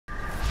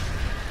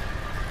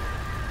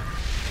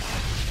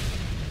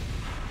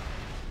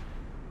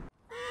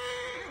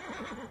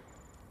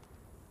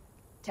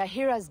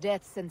Tahira's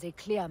death sends a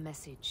clear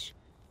message.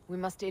 We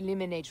must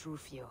eliminate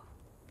Rufio.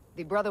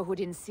 The Brotherhood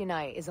in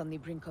Sinai is on the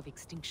brink of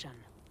extinction.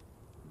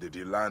 Did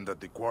he land at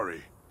the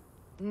quarry?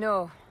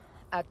 No,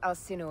 at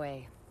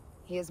Alcinoe.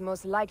 He is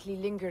most likely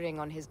lingering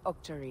on his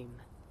octareme.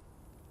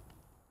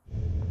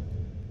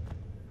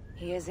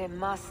 He is a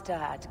master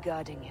at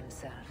guarding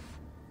himself,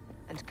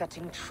 and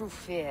cutting true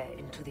fear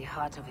into the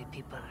heart of a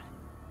people.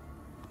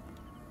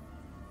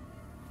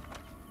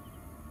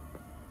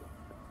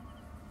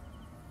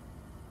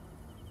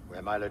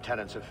 Where my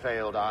lieutenants have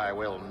failed, I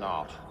will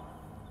not.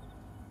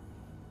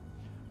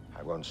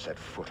 I won't set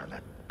foot on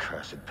that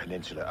cursed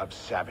peninsula of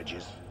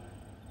savages.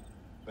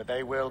 But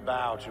they will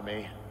bow to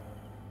me.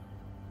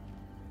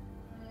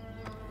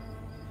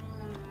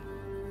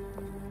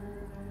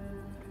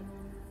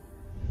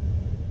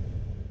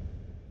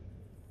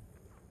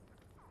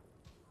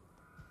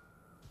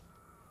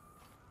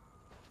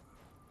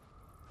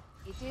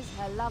 It is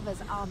her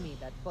lover's army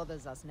that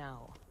bothers us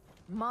now.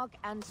 Mark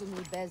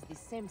Antony bears the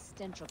same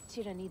stench of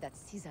tyranny that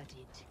Caesar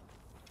did.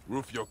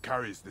 Rufio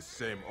carries the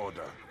same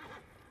order.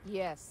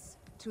 Yes,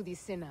 to the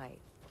Sinai.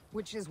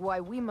 Which is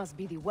why we must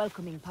be the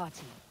welcoming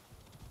party.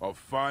 Of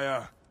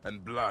fire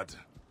and blood.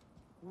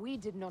 We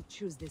did not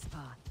choose this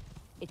path.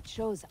 It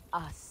chose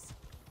us.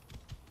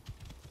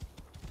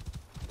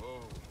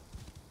 Whoa.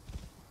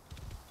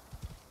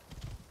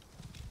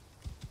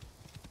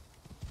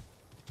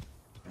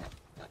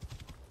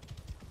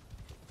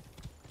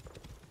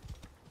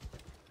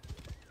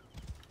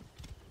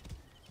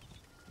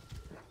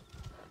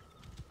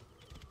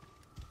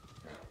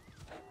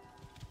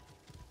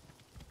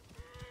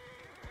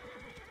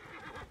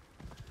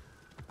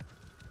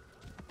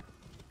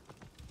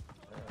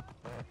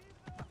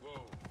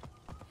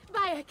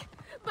 Bayek!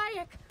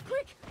 Bayek!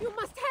 Quick! You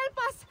must help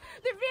us!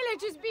 The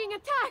village is being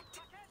attacked!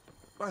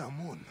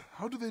 Bayamun,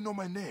 how do they know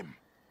my name?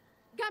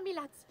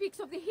 Gamilat speaks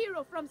of the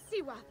hero from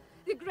Siwa,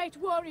 the great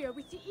warrior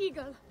with the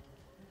eagle.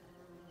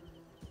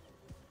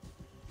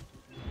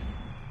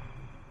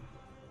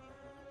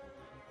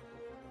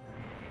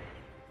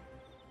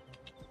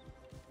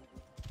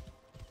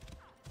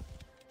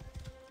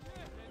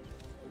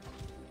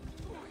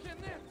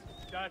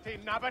 Dirty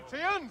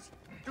Nabateans!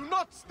 Do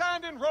not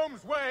stand in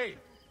Rome's way!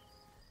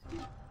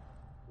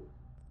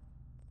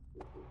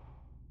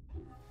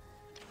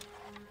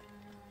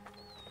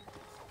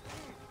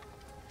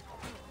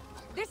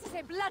 This is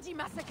a bloody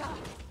massacre!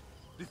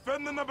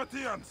 Defend the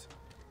Nabateans!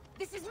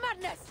 This is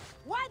madness!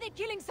 Why are they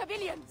killing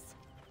civilians?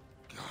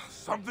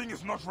 Something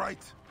is not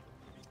right.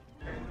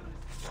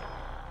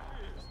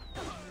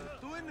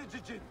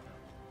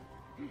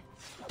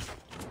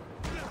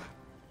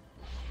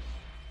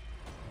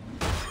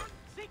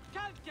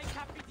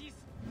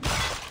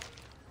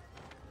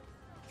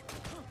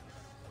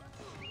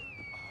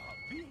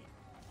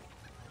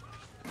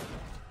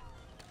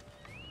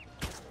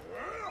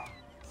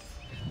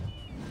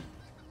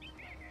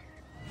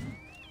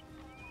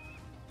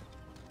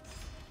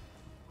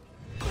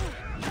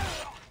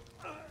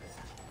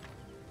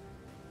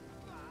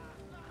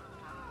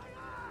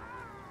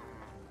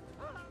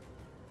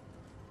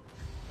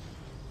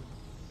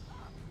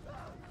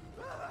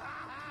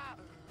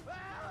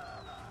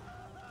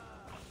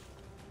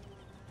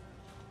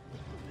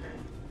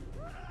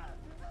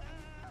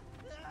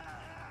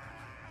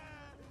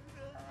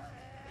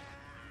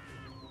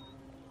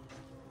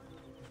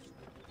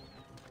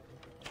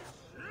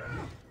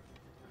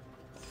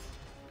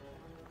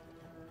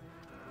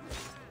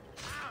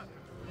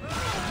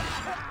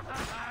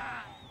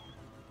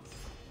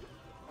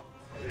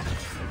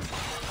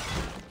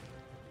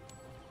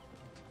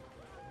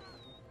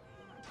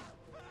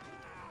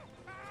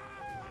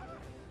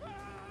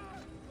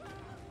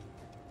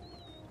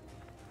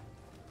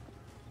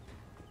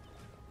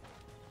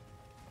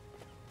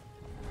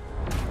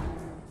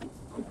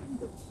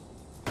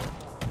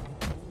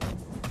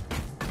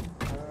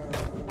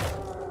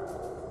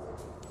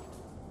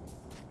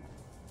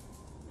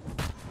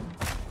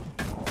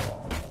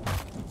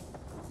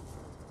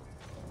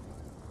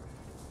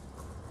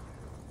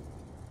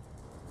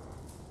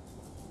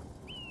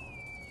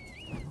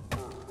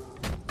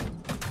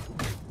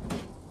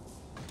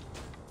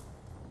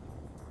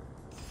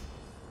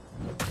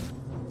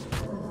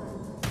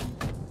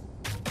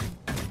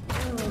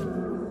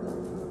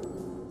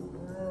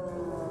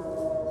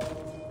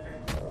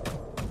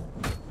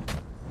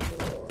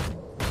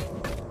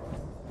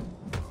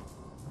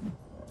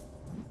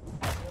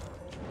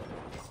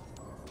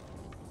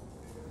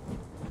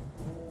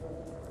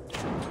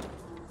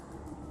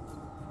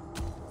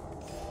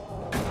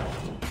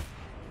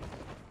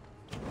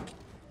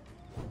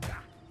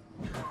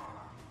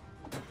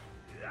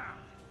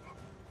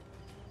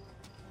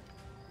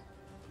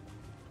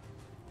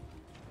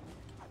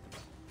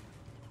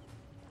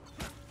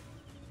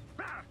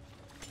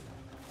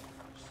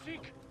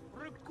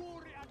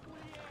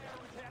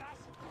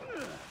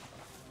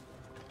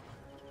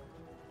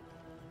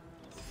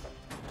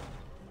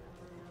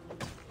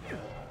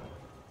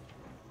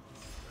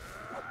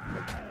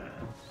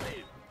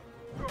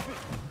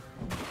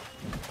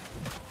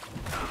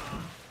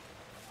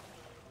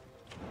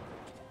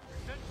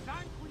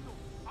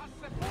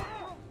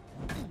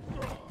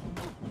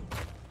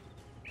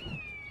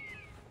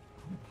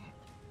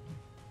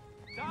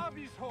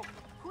 Avisho!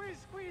 Qui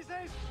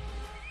squeezes!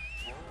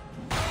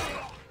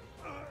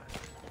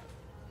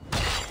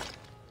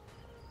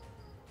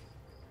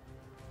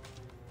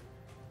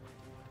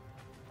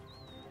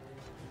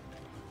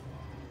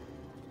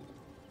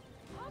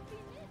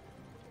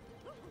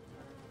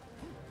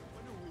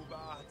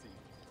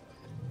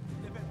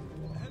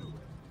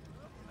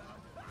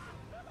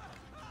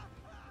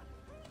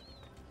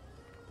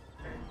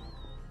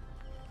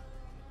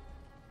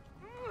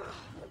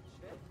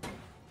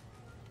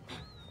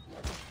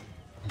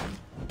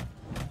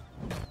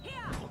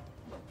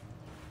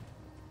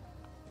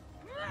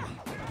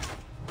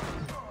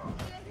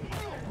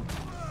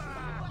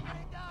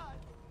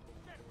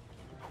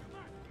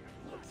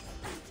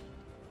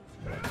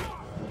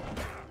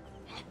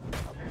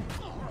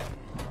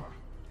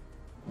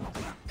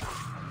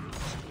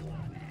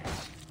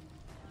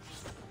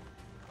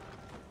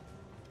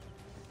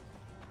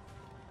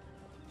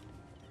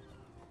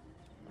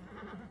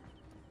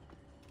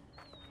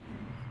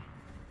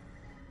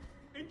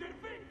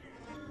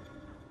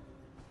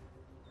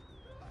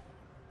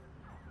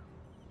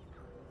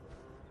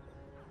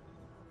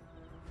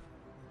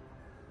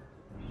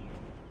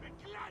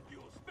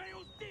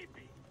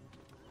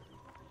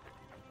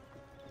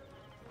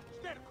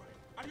 Stercore!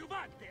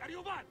 Arrivante!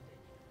 Arrivante!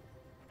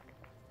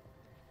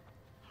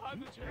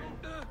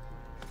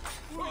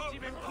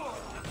 Regimen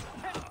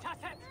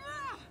Temptaset!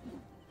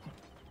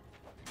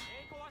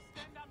 Ego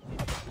astendam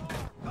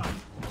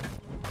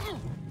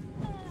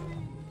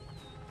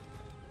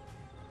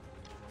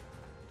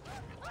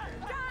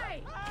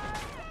Die!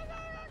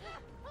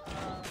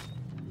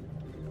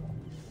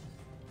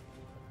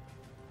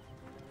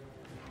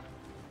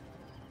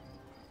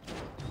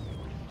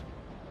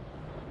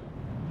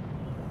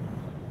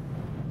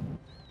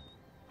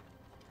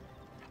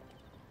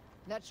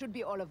 That should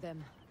be all of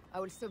them. I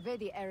will survey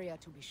the area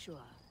to be sure.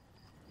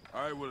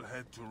 I will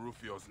head to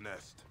Rufio's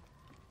nest.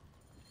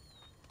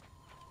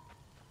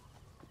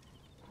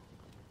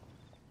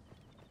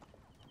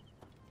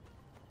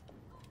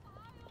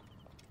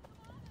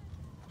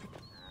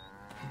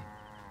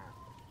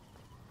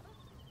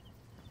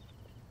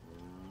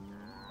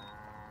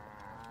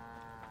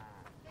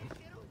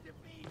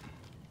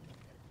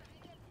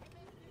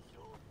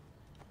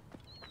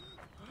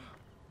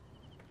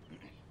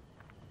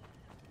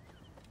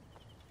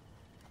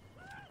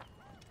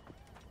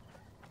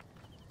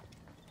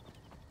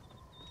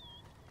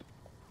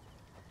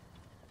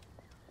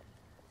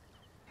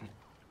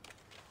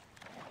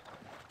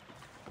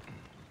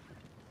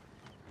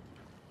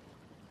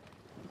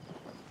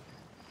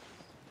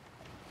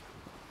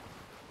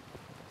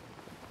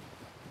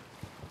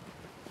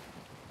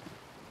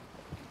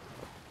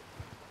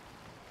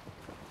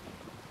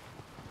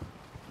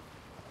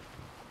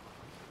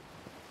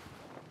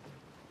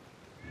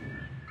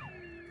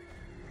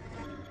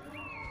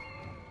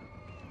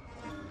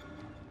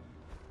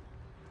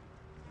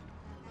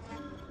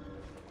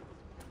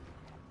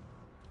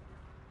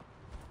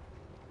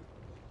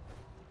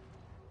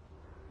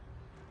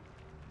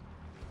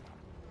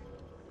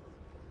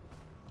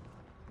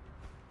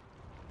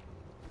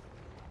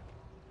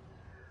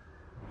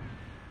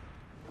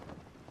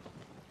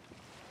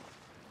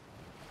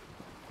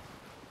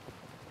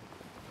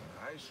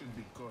 I should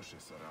be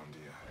cautious around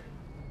here.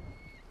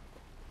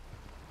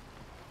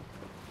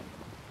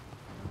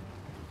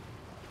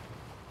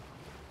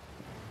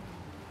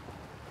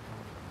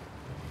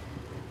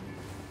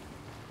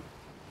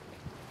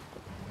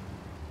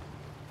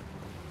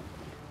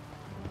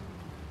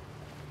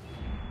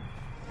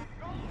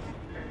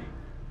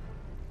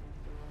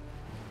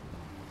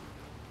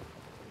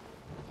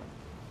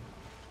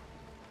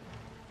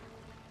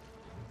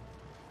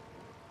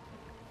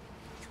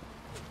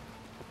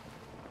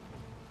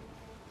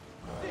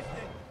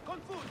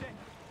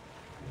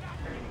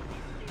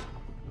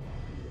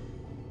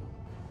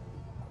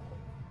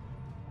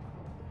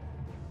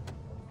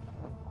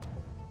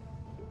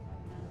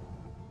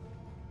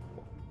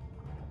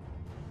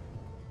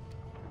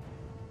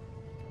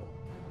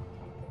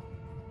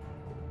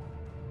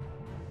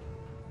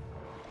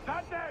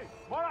 Dante!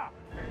 Mora!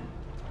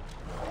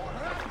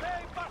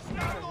 Rampe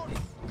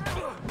bastardos!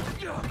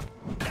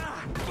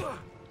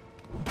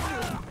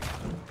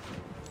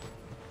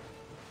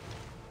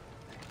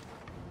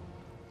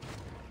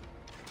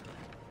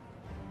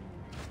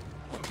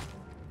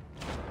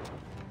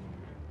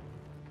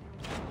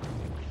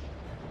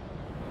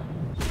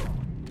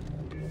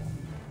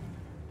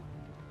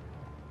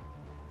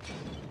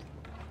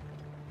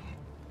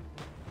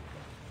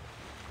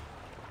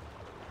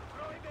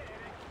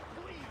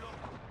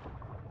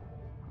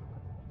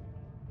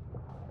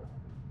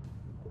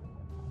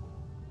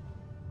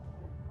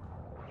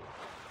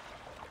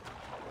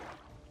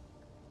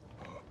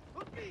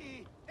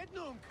 Et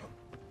nunc!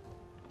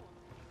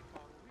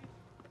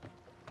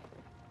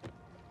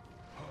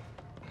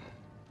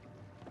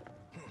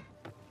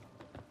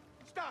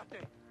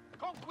 State!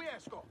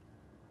 Conquiesco!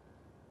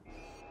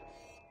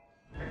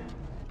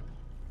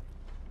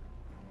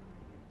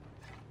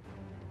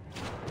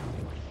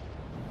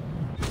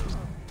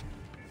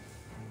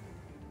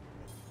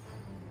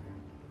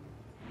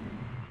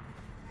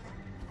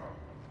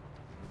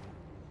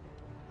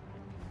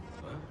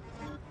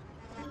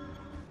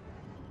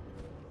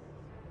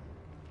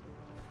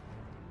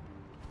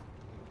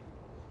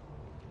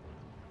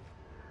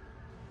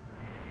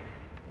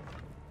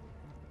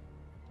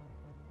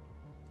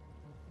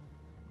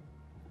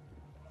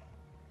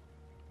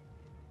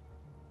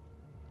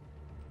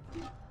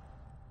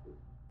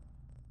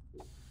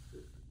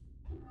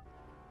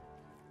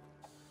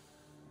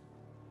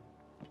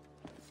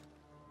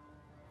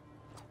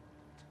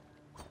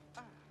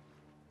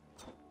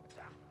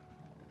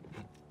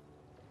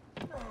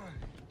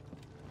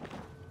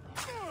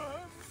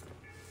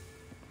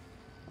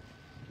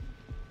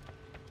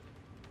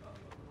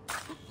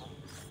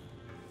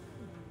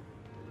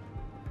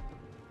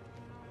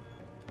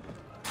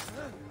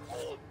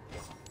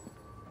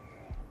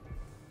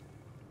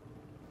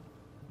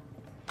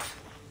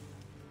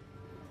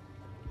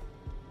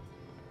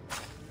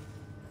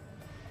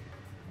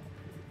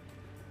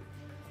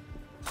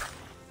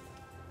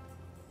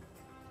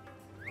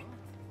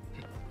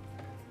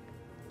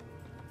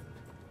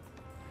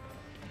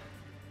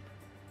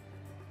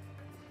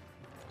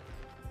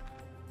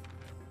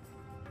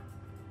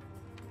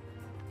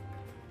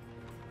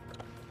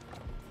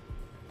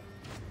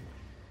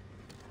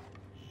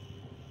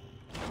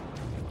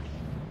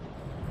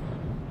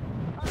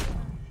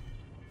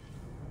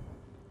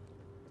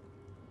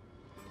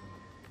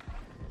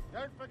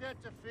 Don't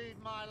forget to feed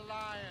my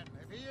lion.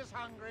 If he is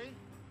hungry,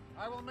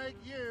 I will make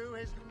you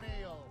his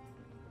meal.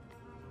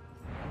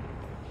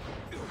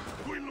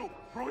 Quello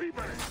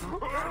prohíbe.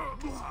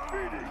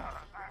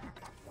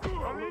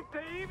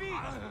 Avete ivi?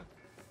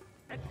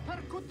 Et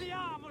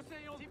percutiamo se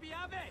io si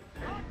viave.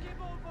 Anche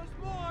vos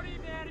mori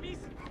verbis.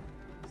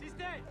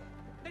 Siste,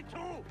 de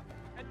tu.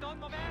 Et don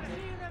mover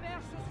sire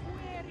versus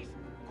fueris.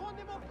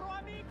 Condemo pro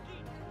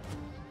amici.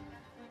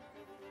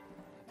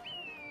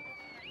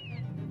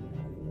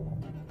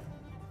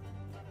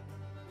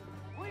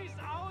 Quis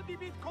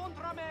audibit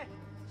contra me?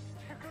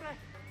 Stegere.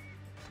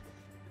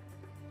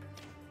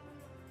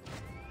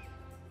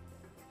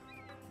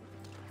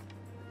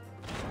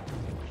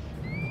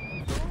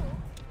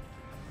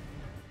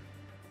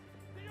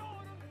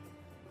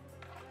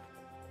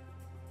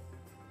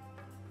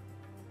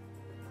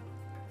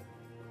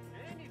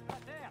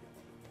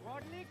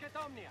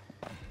 Omnia.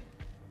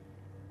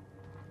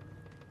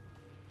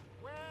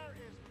 Where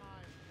is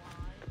my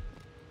wine?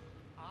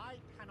 I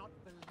cannot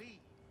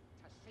believe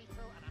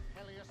Tacito and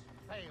Apellius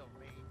failed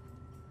me.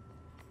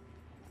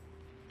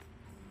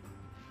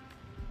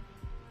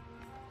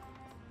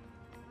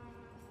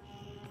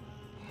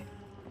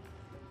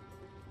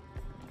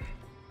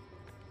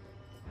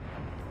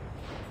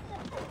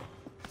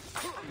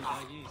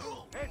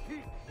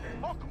 Eti,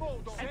 hoc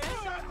modo,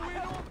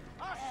 sanguinum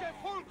a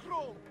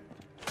sepulcrum!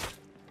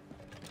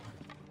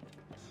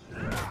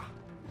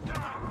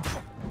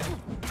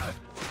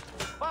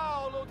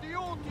 Paolo di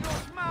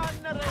Utius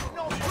mannere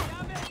non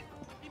Viave,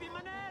 ibi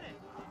manere.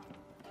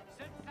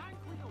 Sed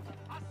sanguinum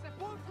a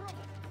sepulcrum.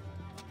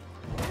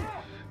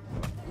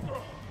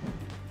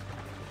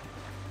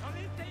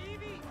 Solite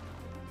ibi.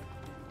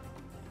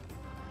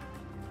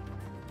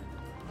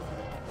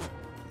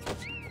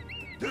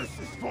 This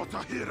is for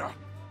Tahira.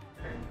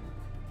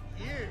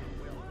 You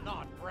will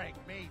not break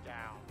me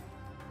down.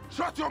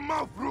 Shut your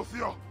mouth,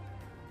 Rufio!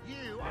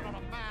 You are not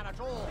a man at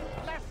all,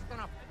 less than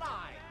a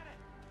fly.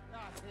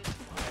 That is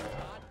why you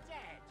are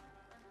dead.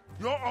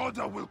 Your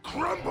order will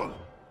crumble!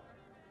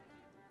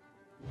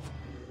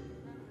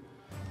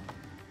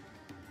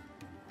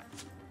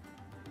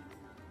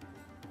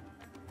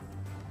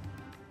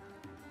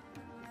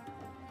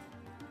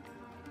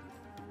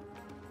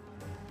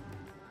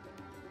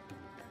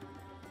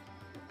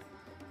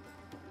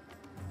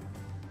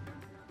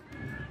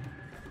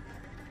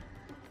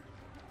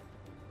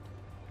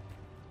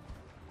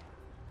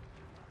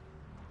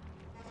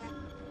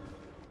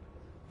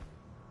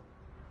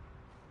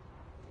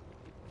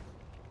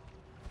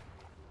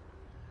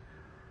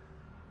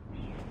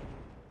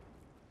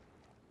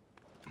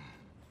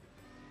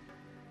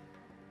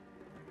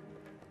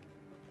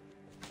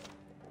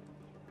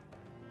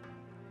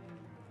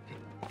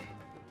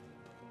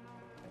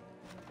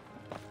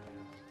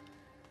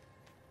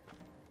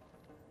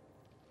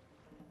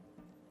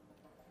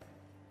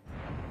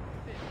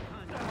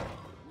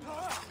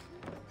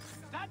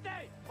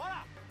 State,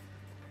 ora.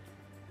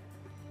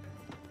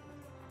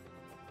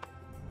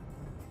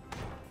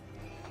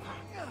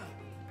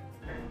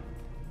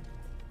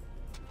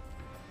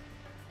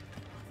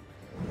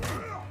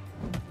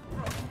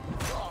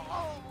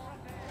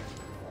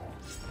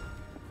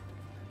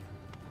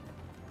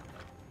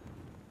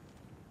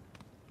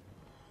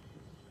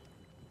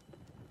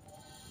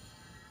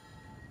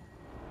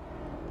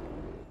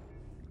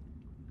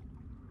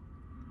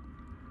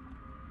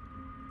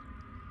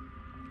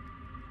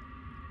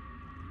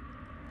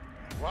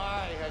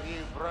 Why have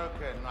you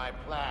broken my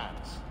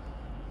plans?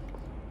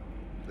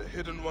 The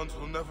Hidden Ones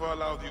will never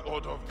allow the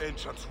Order of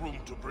Ancients room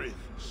to breathe.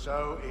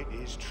 So it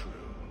is true.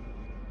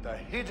 The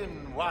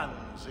Hidden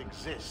Ones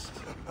exist.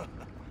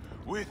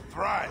 We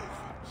thrive.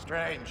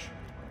 Strange.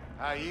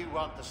 How you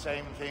want the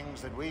same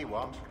things that we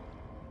want.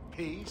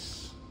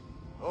 Peace,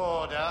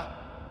 order,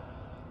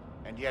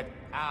 and yet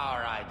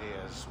our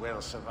ideas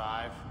will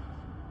survive.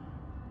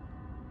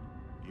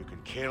 You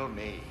can kill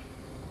me,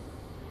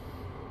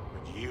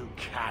 but you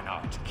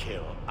cannot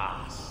kill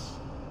us.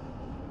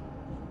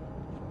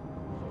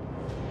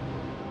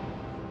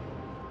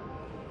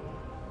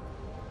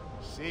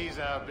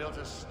 Caesar built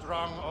a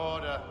strong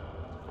order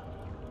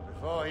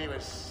before he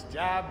was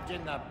stabbed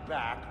in the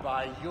back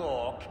by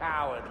your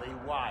cowardly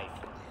wife.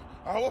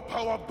 Our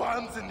power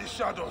burns in the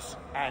shadows.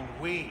 And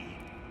we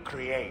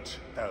create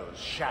those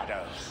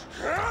shadows.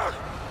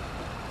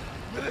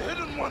 May the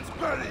Hidden Ones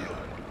bury you.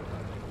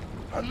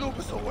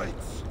 Anubis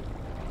awaits.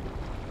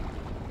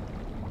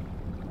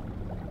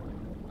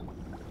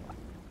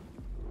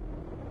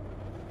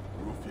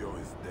 Rufio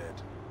is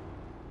dead.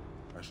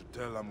 I should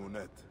tell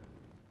Amunet.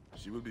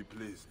 She will be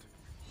pleased.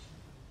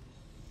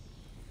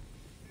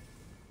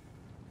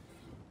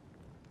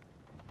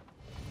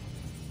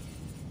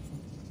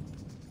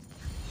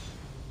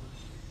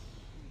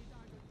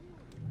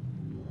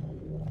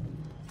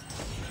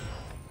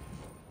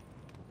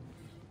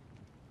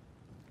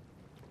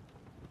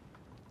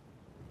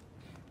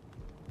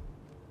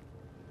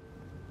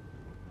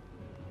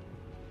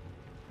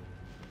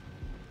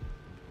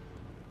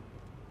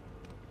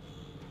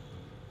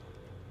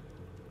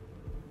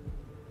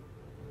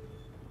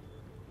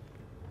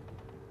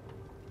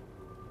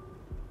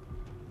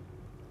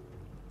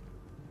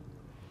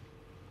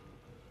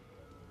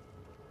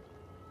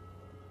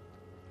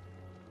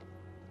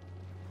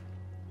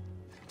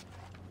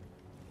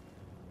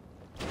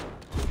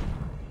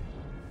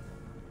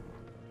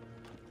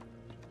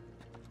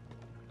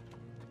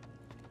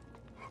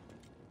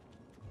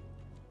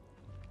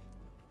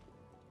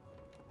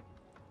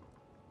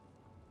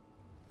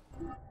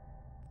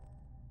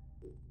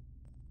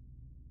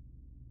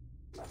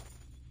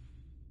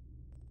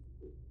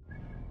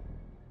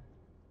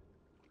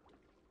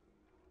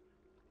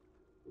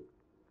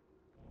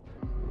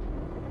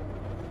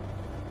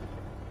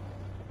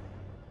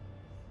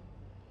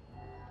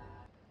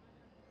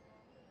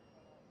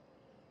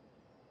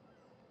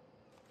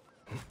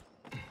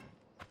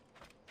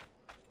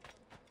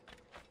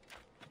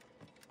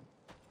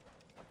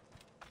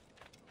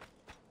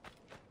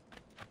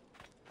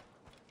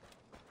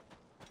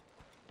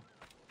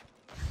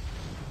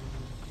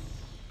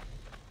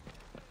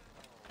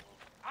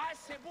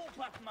 C'est bon,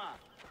 Patma.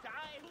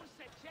 تعال هو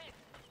سجاد.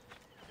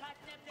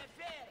 خاتنا من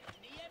الفير.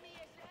 نيامي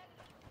يسال.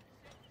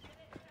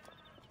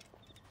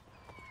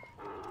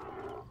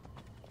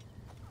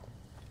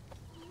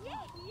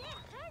 Yeah,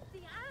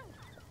 خالتي عم.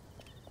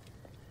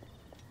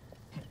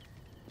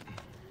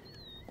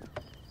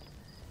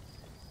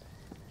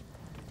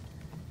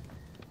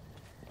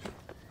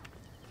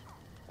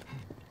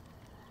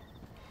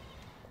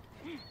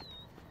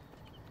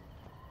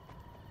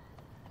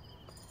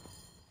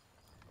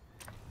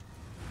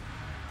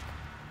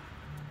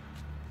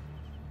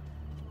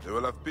 They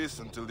will have peace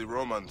until the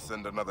Romans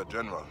send another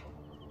general.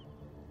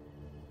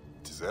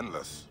 It is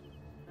endless.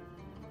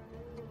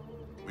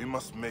 We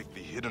must make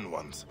the hidden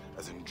ones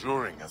as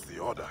enduring as the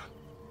Order.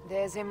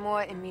 There's a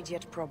more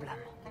immediate problem.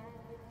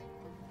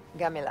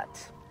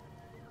 Gamilat.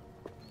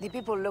 The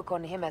people look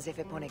on him as if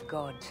upon a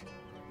god.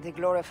 They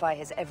glorify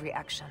his every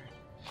action.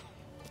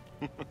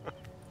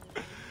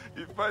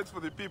 He fights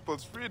for the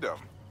people's freedom.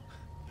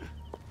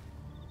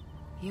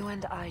 You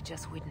and I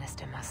just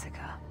witnessed a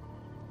massacre.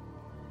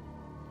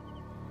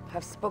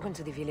 I've spoken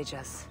to the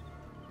villagers.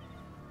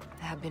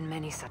 There have been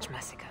many such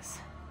massacres.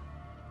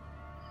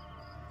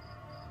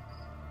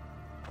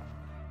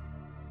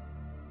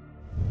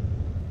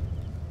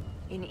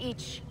 In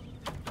each,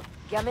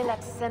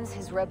 Gamilat sends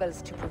his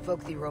rebels to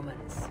provoke the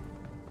Romans.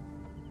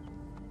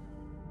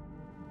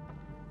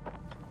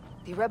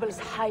 The rebels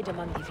hide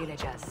among the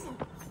villagers,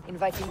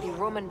 inviting the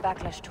Roman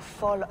backlash to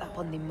fall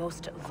upon the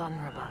most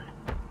vulnerable.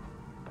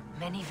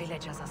 Many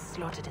villagers are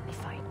slaughtered in the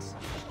fight.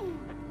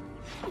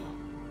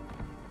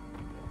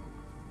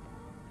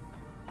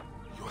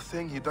 You're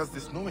saying he does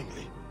this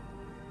knowingly?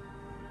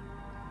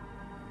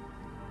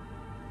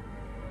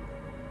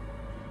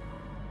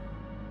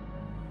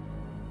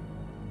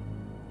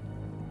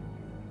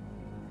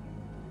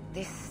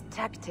 This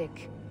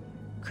tactic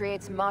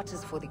creates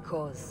martyrs for the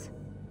cause,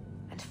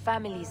 and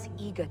families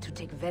eager to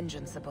take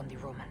vengeance upon the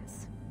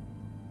Romans.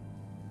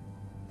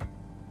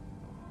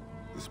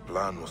 His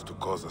plan was to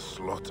cause a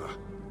slaughter,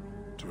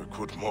 to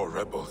recruit more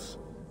rebels.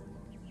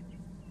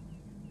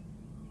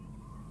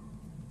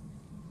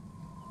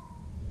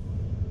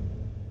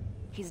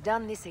 He's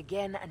done this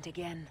again and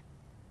again.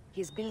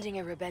 He's building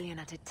a rebellion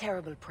at a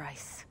terrible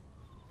price.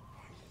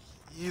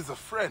 He is a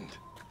friend.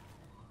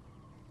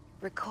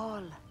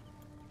 Recall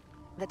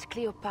that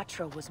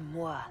Cleopatra was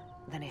more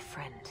than a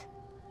friend.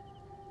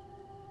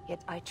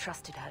 Yet I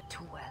trusted her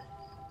too well.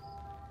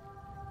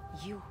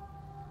 You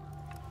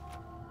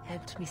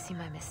helped me see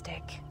my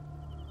mistake.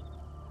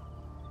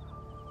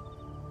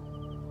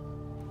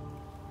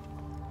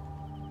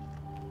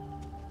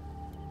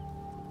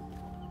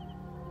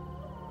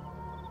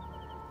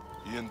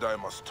 He and I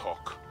must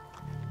talk.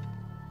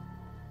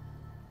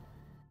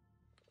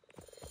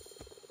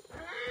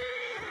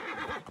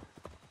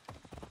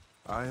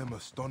 I am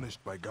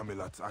astonished by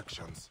Gamilat's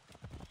actions.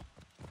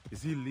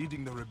 Is he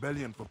leading the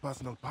rebellion for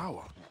personal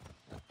power?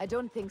 I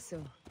don't think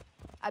so.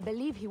 I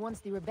believe he wants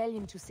the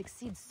rebellion to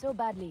succeed so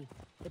badly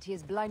that he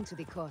is blind to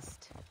the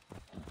cost.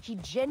 He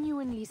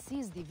genuinely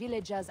sees the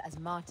villagers as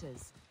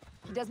martyrs.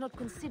 He does not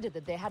consider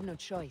that they had no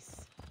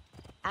choice.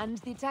 And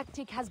the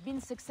tactic has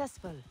been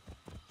successful.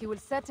 He will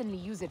certainly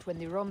use it when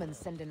the Romans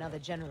send another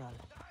general.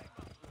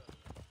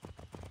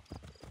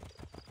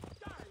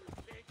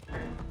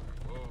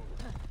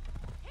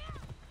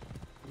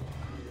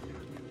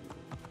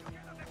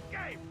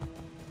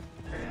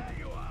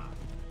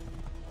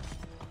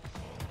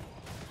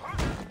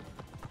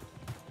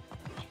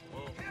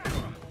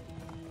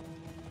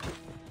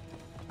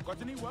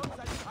 Got any wells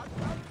that you have,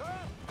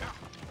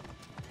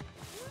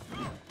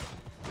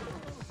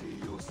 See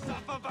you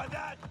suffer for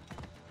that!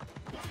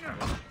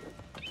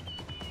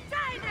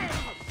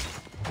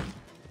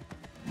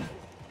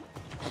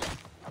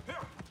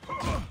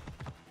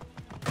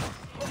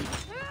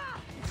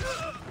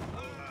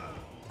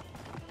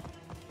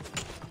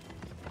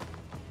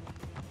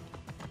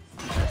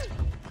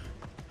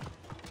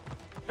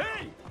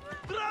 Hey!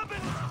 Drop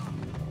it!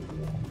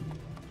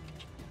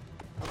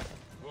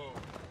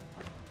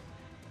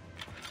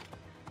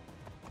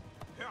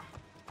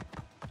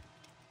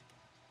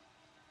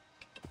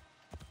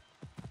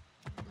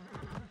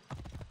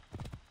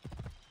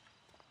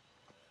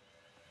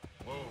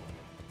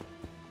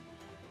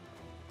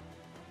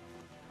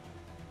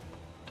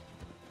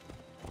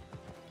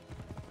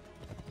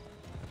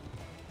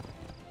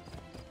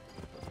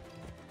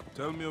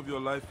 Tell me of your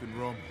life in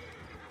Rome.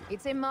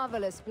 It's a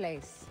marvelous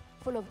place,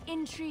 full of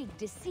intrigue,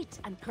 deceit,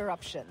 and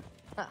corruption.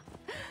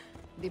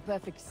 The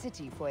perfect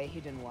city for a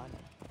hidden one.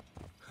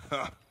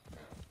 Ha!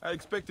 I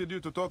expected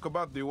you to talk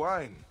about the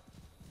wine.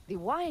 The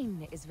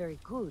wine is very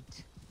good.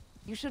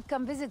 You should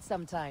come visit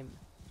sometime.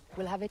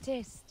 We'll have a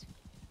taste.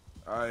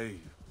 I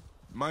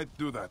might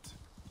do that.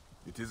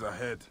 It is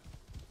ahead.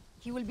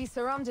 He will be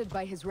surrounded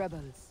by his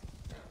rebels.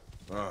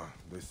 Ah,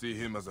 they see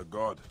him as a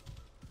god.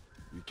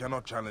 You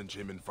cannot challenge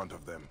him in front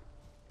of them.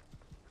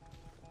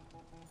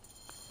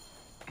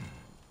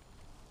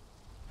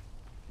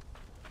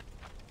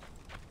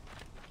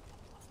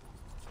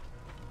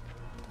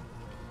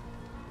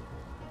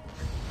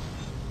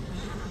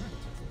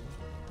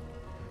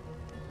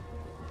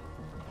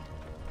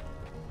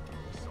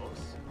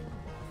 Sauce?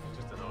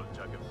 Just an old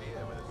jug of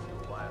beer with a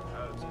few wild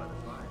herbs by the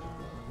fire.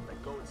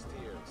 Like gold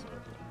steers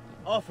or...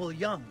 Awful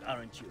young,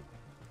 aren't you?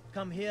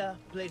 Come here,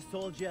 play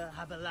soldier,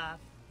 have a laugh.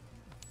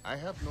 I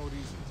have no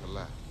reason to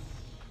laugh.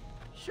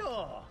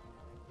 Sure.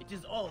 It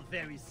is all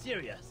very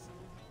serious.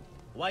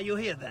 Why you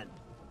here then?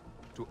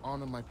 To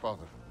honor my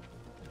father,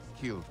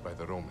 killed by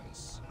the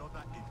Romans.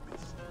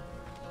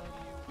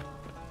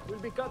 We'll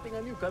be cutting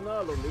a new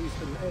canal on the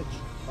eastern edge,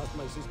 past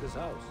my sister's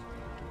house.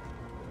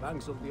 The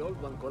banks of the old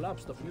one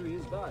collapsed a few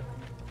years back.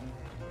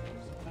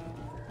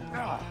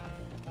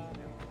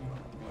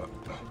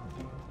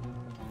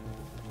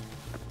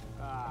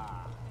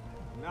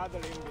 Another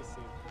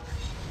imbecile.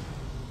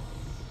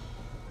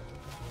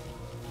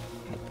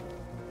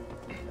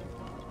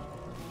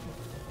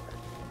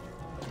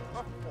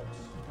 Of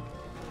course.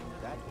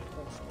 That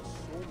horse was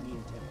so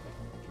mean-tempered.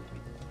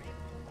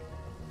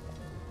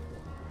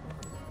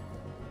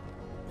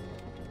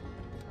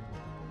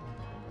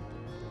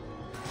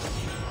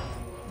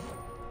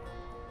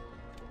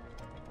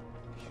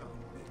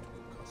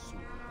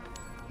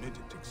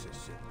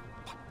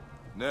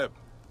 Neb,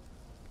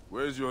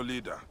 where's your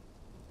leader?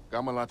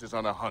 Gamelat is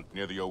on a hunt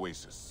near the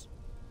oasis.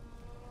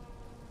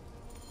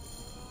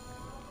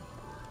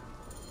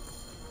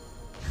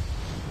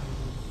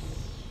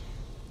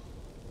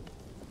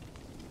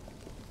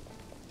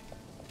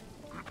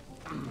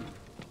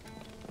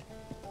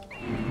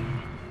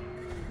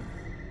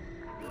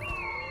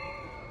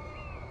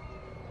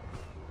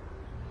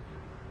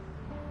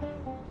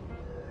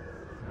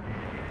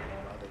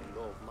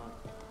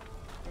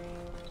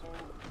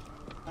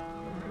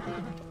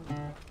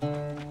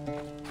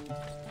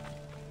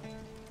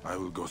 I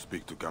will go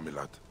speak to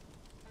Gamilat.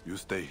 You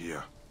stay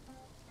here.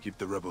 Keep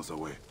the rebels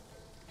away.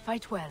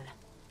 Fight well.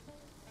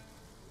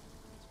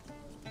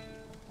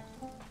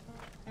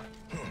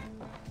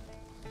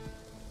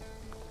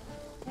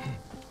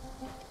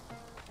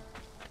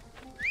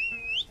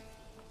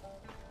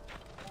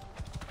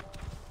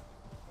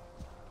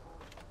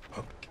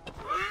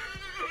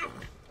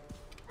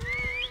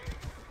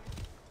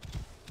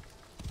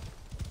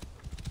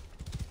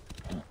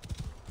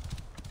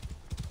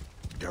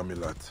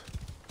 Gamilat,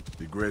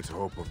 the great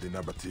hope of the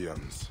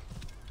Nabateans.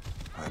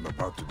 I am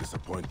about to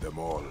disappoint them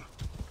all.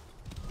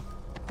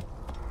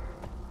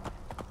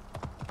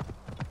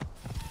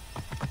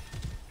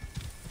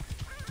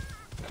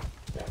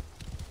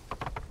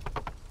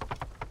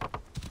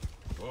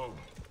 Oh.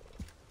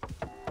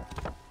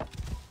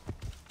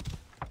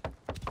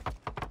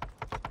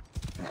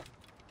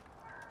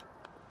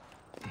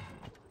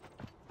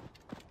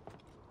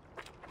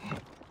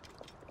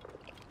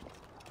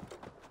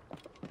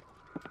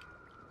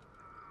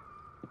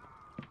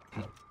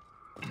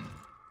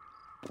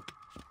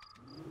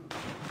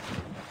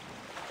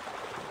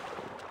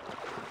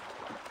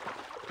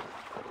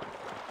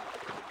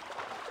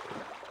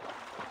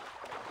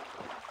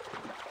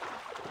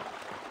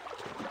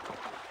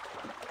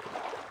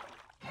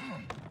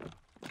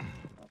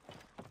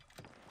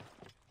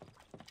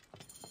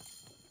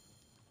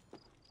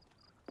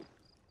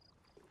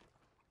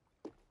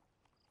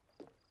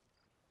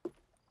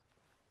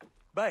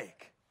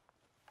 Bayek.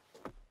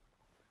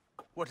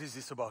 What is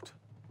this about?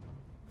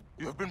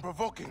 You have been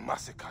provoking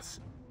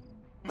massacres.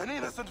 Many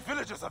innocent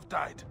villagers have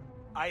died.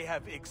 I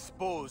have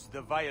exposed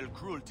the vile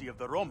cruelty of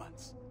the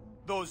Romans.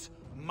 Those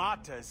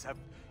martyrs have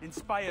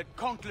inspired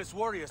countless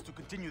warriors to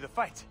continue the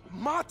fight.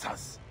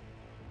 Martyrs?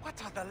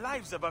 What are the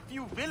lives of a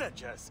few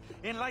villagers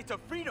in light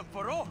of freedom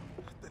for all?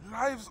 The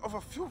lives of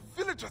a few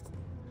villagers?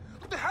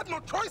 They had no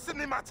choice in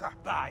the matter.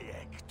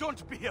 Bayek,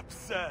 don't be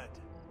absurd.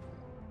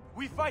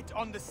 We fight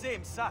on the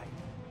same side.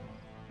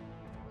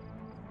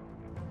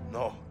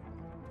 No.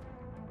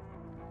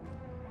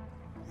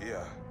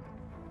 Here.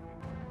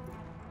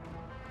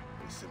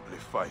 We simply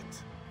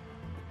fight.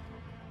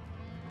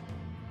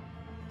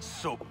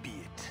 So be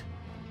it.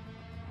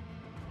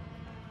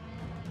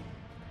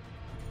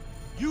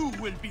 You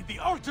will be the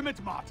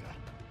ultimate martyr.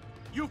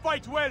 You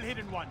fight well,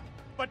 Hidden One,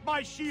 but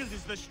my shield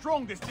is the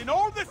strongest in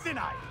all the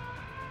Sinai.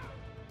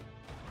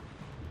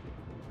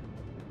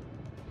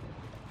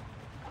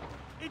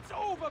 It's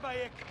over,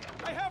 Bayek.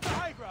 I have the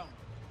high ground.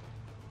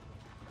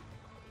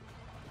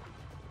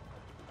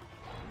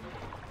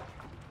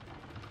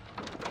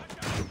 I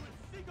will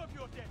sing of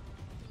your death.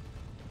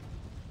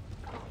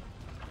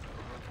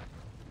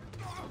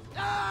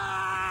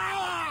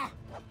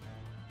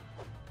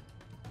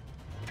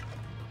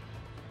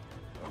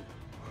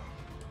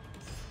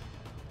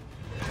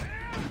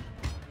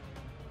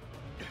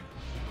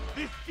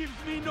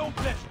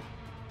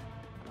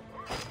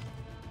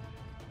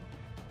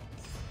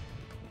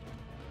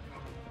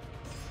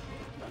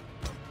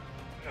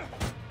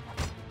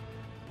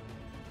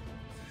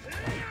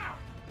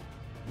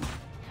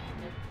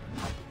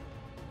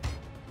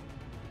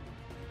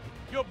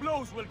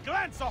 foes will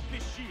glance off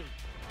this shield.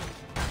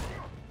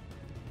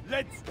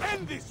 Let's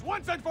end this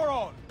once and for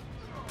all!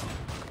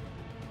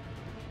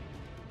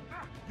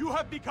 You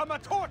have become a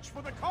torch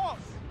for the cause!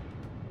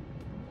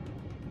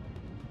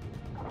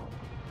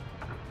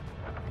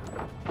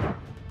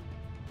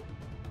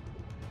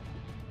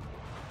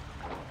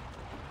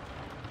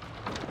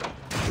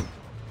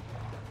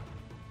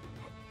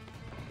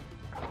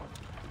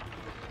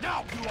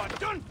 Now you are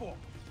done for!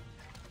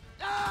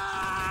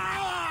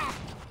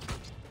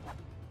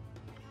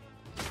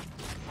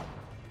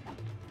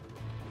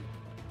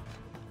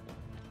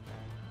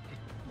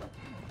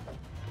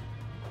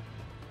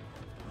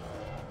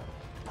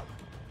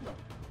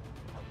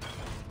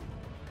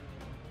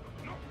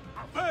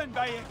 Burn,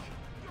 Bayek!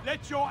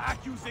 Let your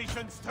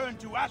accusations turn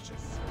to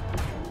ashes!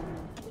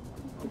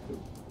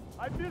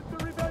 I built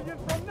the rebellion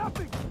from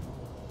nothing!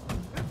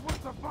 This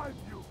will survive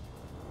you!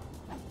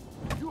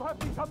 You have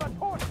become a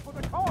torch for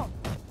the cause!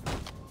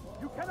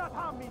 You cannot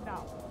harm me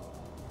now!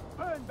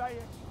 Burn,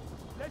 Bayek!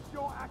 Let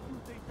your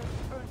accusations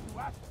turn to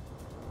ashes!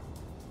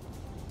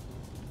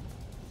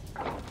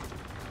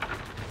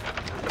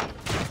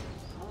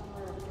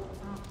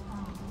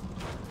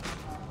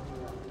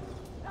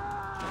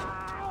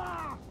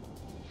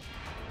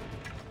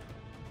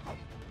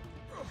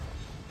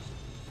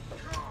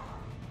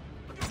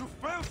 You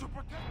failed to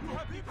protect. You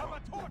have become a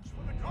torch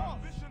for the cause!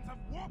 Visions have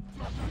warped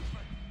your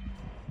judgment!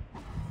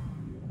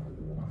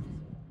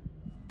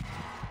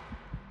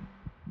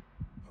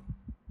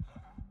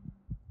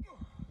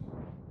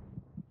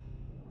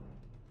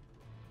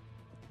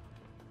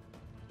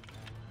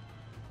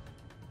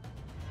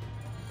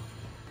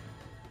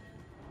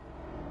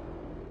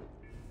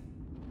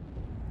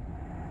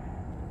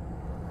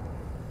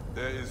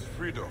 There is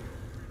freedom,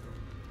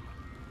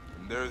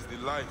 and there is the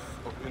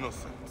life of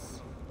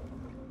innocence.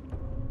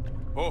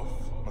 Both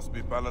must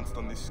be balanced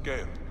on this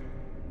scale.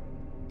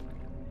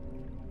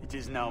 It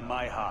is now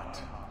my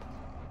heart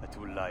that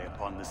will lie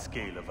upon the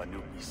scale of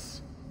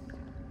Anubis.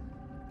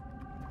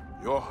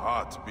 Your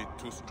heart beat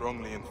too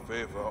strongly in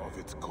favor of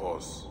its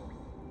cause.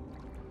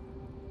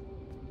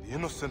 The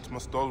innocent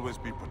must always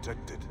be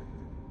protected.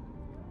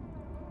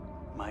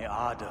 My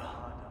ardor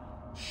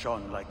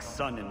shone like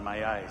sun in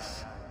my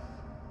eyes,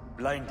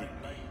 blinding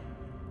me.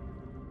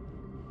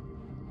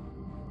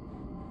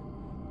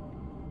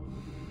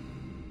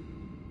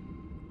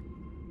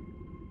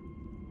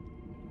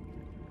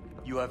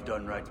 You have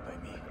done right by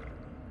me.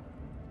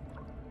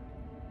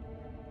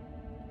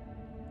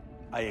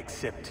 I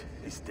accept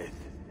this death.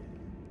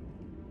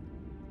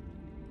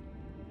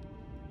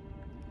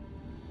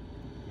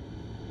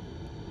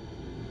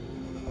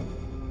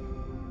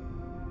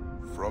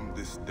 From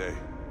this day,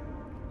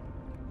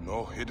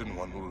 no hidden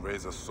one will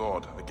raise a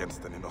sword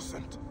against an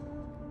innocent.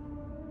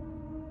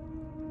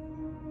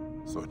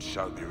 So it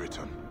shall be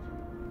written.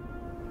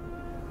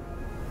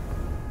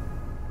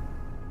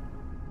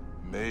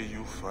 May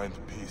you find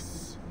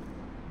peace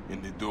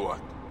in the Duat.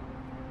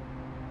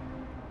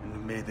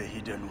 And may the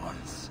hidden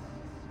ones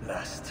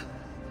last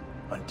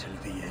until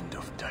the end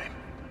of time.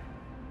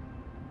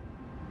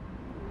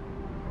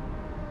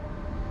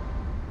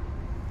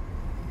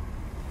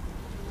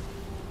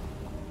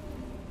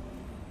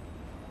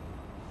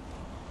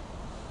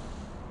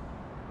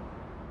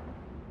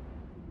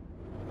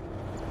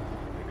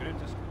 The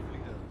greatest of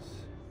leaders,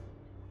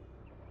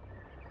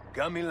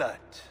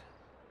 Gamilat,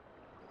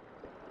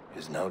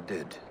 is now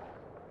dead.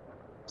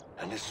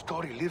 And his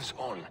story lives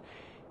on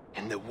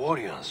in the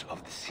warriors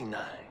of the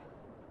Sinai.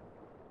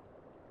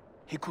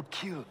 He could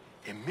kill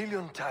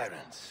 1,000,000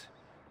 tyrants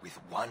with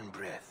one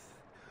breath.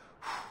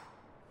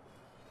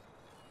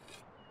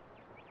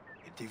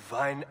 A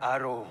divine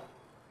arrow.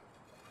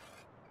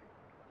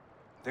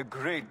 The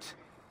great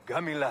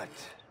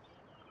Gamilat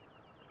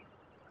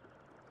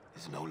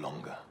is no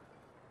longer.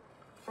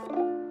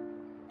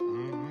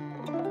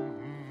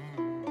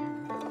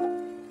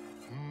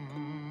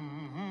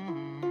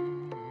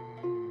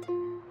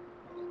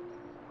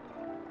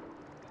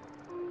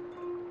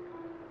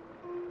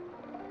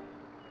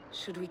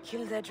 Should we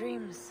kill their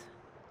dreams?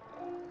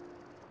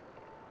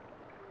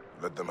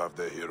 Let them have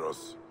their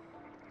heroes.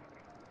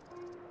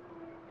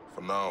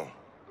 For now,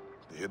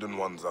 the hidden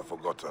ones are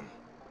forgotten.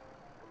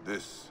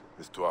 This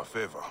is to our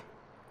favor.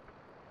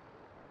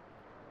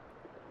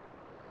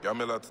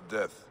 Gamilat's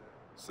death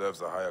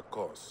serves a higher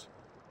cause.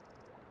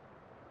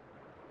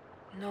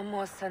 No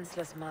more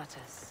senseless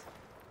martyrs.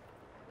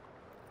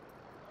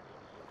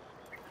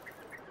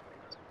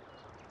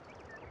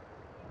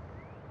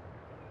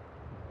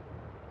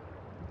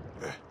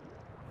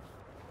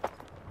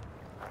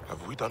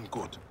 Have we done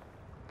good?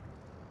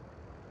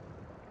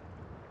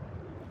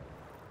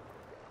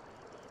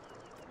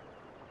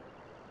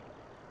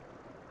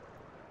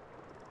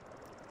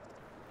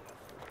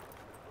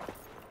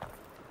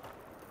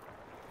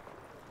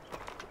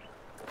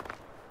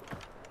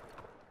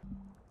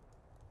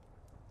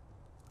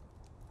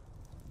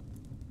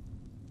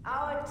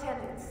 Our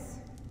tenets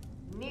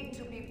need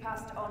to be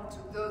passed on to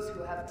those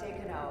who have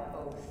taken our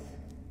oath,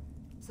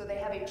 so they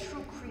have a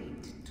true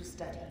creed to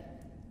study.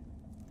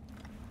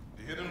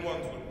 The Hidden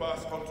Ones will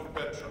pass on to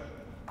Petra,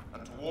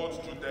 and towards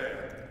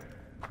Judea,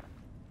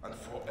 and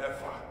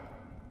forever.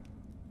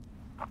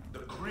 The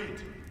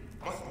Creed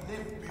must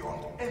live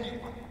beyond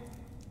anyone.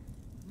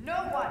 No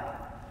one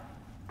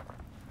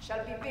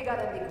shall be bigger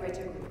than the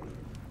greater group.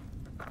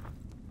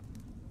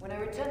 When I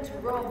return to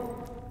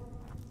Rome,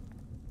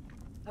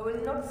 I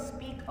will not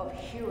speak of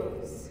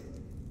heroes.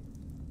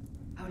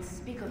 I will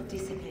speak of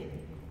discipline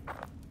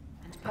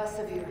and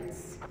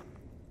perseverance.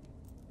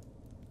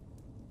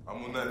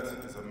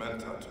 Amunet is a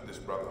mentor to this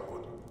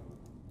brotherhood.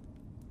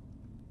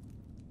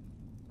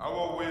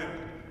 Our will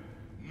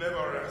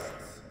never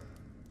rests.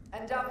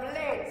 And our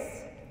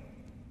blades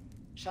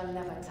shall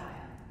never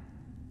tire.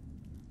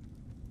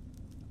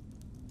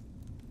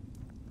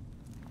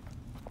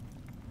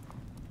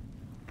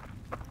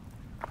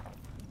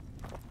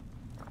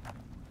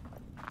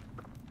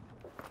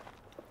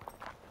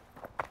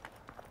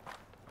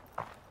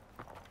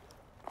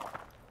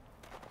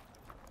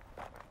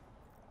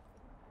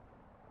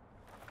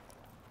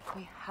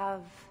 We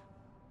have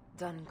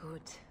done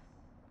good.